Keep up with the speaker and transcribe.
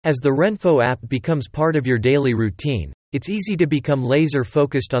As the RENPHO app becomes part of your daily routine, it's easy to become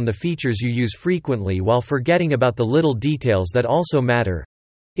laser-focused on the features you use frequently while forgetting about the little details that also matter.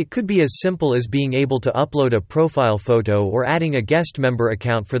 It could be as simple as being able to upload a profile photo or adding a guest member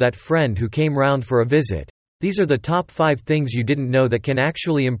account for that friend who came round for a visit. These are the top 5 things you didn't know that can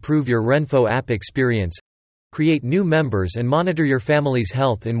actually improve your RENPHO app experience. Create new members and monitor your family's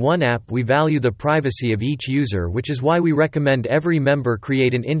health in one app. We value the privacy of each user, which is why we recommend every member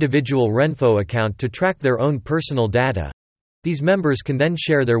create an individual RENPHO account to track their own personal data. These members can then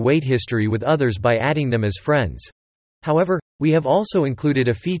share their weight history with others by adding them as friends. However, we have also included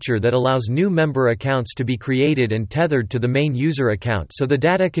a feature that allows new member accounts to be created and tethered to the main user account so the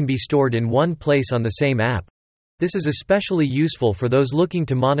data can be stored in one place on the same app. This is especially useful for those looking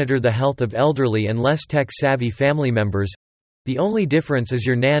to monitor the health of elderly and less tech-savvy family members. The only difference is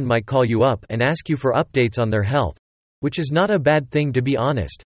your NAN might call you up and ask you for updates on their health, which is not a bad thing, to be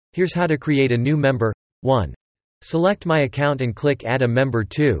honest. Here's how to create a new member. 1. Select My Account and click Add a Member.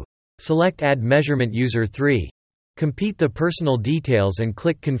 2. Select Add Measurement User. 3. Complete the personal details and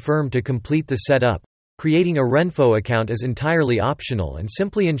click Confirm to complete the setup. Creating a RENPHO account is entirely optional and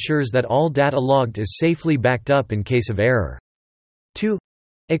simply ensures that all data logged is safely backed up in case of error. 2.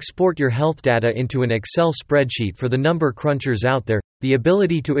 Export your health data into an Excel spreadsheet. For the number crunchers out there, the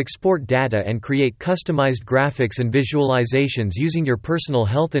ability to export data and create customized graphics and visualizations using your personal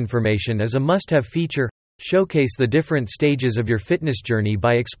health information is a must-have feature. Showcase the different stages of your fitness journey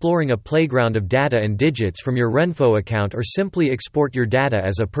by exploring a playground of data and digits from your RENPHO account, or simply export your data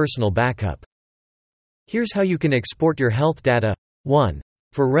as a personal backup. Here's how you can export your health data. 1.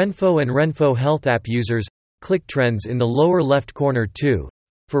 For RENPHO and RENPHO Health app users, click Trends in the lower left corner. 2.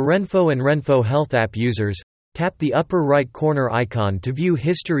 For RENPHO and RENPHO Health app users, tap the upper right corner icon to view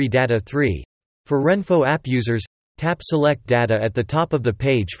history data. 3. For RENPHO app users, tap Select Data at the top of the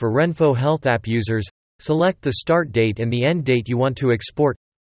page. For RENPHO Health app users, select the start date and the end date you want to export.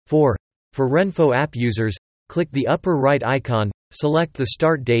 4. For RENPHO app users, click the upper right icon, select the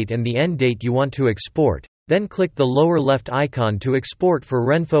start date and the end date you want to export, then click the lower left icon to export. For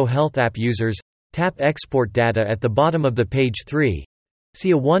RENPHO Health app users, tap Export Data at the bottom of the page. 3.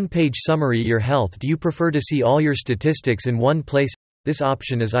 See a one-page summary of your health. Do you prefer to see all your statistics in one place? This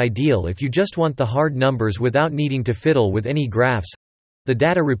option is ideal if you just want the hard numbers without needing to fiddle with any graphs. The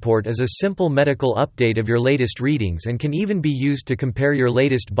data report is a simple medical update of your latest readings and can even be used to compare your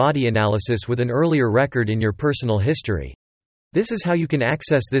latest body analysis with an earlier record in your personal history. This is how you can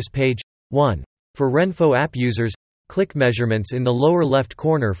access this page. 1. For RENPHO app users, click Measurements in the lower left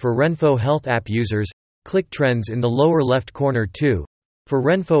corner. For RENPHO Health app users, click Trends in the lower left corner. 2. For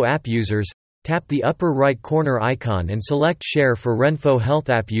RENPHO app users, tap the upper right corner icon and select Share. For RENPHO Health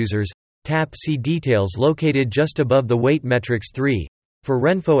app users, tap See Details located just above the weight metrics. 3. For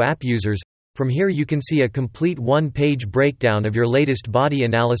RENPHO app users, from here you can see a complete one-page breakdown of your latest body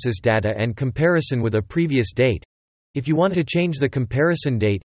analysis data and comparison with a previous date. If you want to change the comparison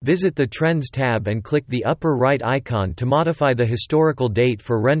date, visit the Trends tab and click the upper right icon to modify the historical date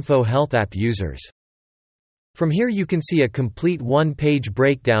for RENPHO Health app users. From here you can see a complete one-page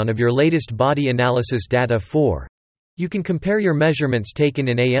breakdown of your latest body analysis data. 4. You can compare your measurements taken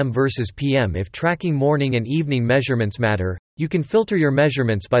in AM versus PM. If tracking morning and evening measurements matter, you can filter your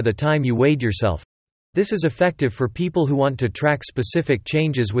measurements by the time you weighed yourself. This is effective for people who want to track specific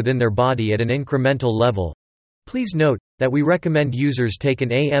changes within their body at an incremental level. Please note that we recommend users take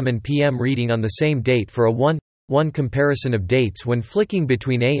an AM and PM reading on the same date for a one-to-one comparison of dates when flicking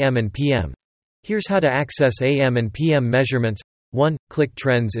between AM and PM. Here's how to access AM and PM measurements. 1. Click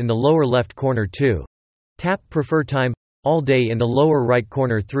Trends in the lower left corner. 2. Tap Prefer Time, All Day in the lower right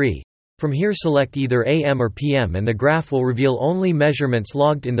corner. 3. From here select either AM or PM and the graph will reveal only measurements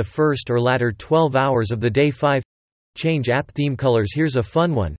logged in the first or latter 12 hours of the day. 5. Change app theme colors. Here's a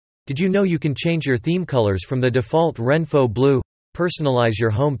fun one. Did you know you can change your theme colors from the default RENPHO blue? Personalize your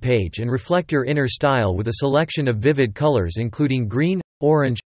home page and reflect your inner style with a selection of vivid colors including green,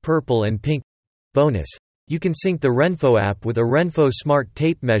 orange, purple and pink. Bonus: you can sync the RENPHO app with a RENPHO Smart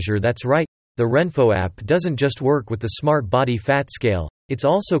Tape Measure. That's right, the RENPHO app doesn't just work with the Smart Body Fat Scale, it's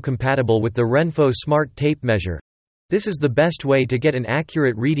also compatible with the RENPHO Smart Tape Measure. This is the best way to get an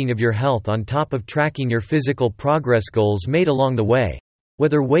accurate reading of your health on top of tracking your physical progress goals made along the way.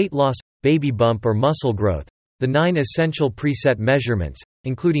 Whether weight loss, baby bump or muscle growth, the 9 essential preset measurements,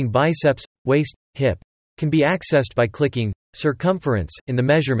 including biceps, waist, hip, can be accessed by clicking Circumference in the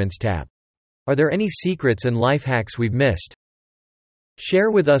Measurements tab. Are there any secrets and life hacks we've missed?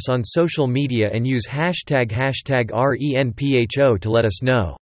 Share with us on social media and use hashtag RENPHO to let us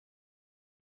know.